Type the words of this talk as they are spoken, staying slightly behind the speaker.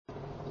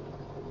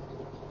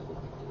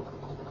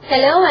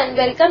Hello and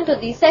welcome to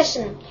the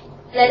session.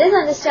 Let us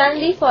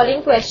understand the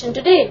following question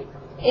today.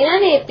 In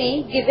an AP,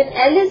 given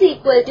L is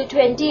equal to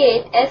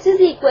 28, S is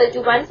equal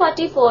to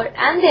 144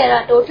 and there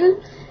are total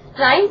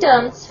 9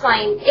 terms,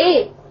 find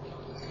A.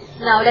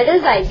 Now let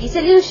us write the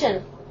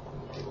solution.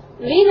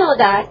 We know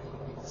that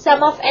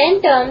sum of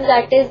n terms,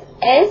 that is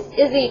S,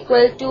 is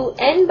equal to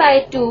n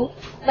by 2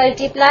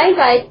 multiplied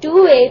by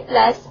 2A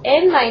plus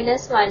n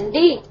minus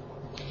 1D.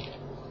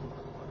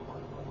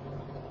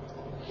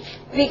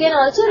 We can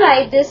also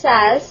write this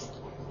as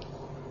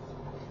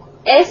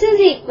S is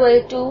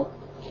equal to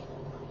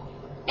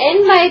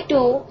n by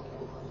 2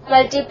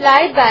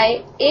 multiplied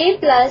by A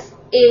plus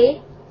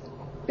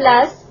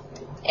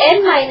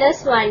n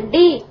minus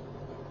 1D.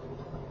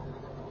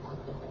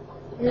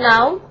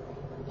 Now,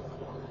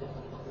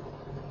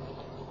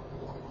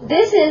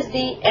 this is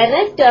the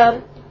nth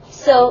term,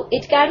 so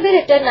it can be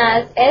written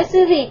as S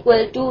is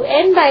equal to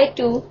n by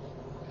 2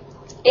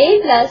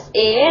 A plus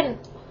an.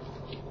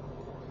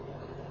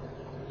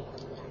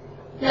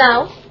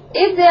 Now,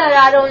 if there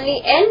are only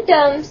n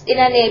terms in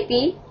an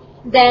AP,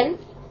 then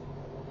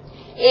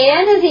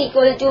an is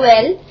equal to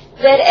L,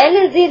 where L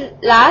is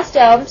the last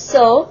term,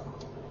 so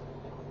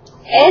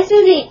S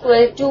is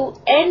equal to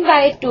n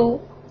by 2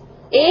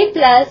 A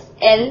plus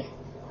L,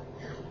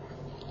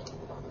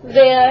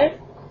 where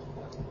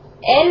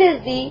L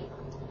is the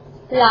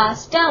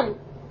last term.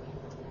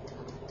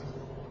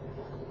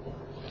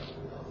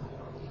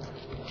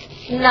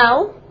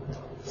 Now,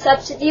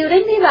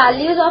 substituting the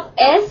values of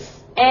S,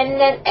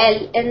 N and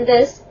L in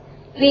this,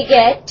 we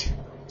get,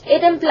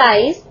 it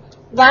implies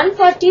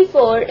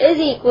 144 is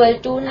equal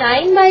to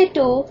 9 by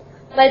 2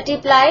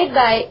 multiplied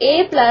by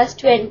A plus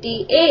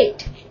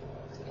 28.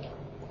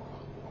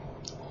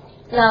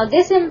 Now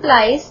this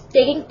implies,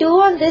 taking 2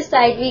 on this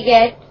side, we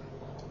get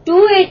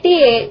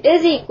 288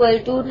 is equal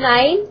to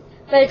 9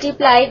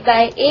 multiplied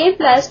by A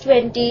plus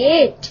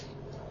 28,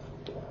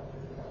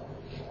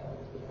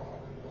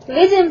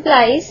 which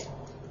implies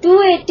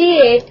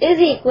 288 is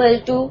equal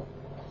to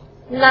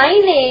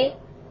 9A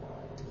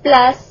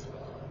plus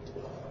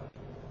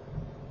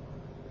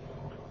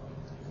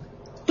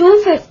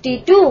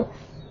 252,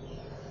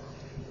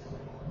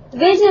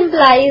 which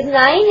implies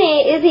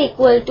 9A is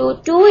equal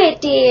to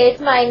 288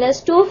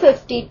 minus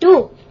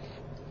 252,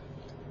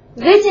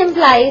 which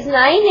implies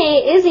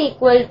 9A is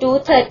equal to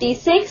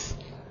 36,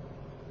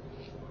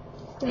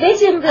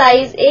 which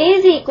implies A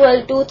is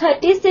equal to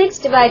 36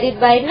 divided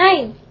by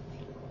 9,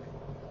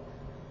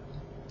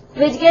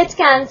 which gets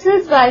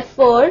cancelled by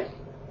 4.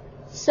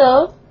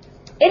 So,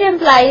 it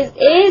implies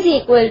A is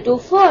equal to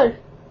 4.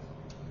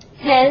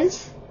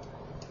 Hence,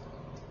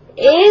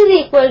 A is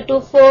equal to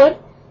 4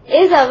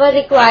 is our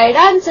required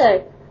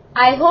answer.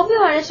 I hope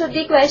you understood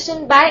the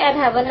question. Bye and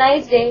have a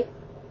nice day.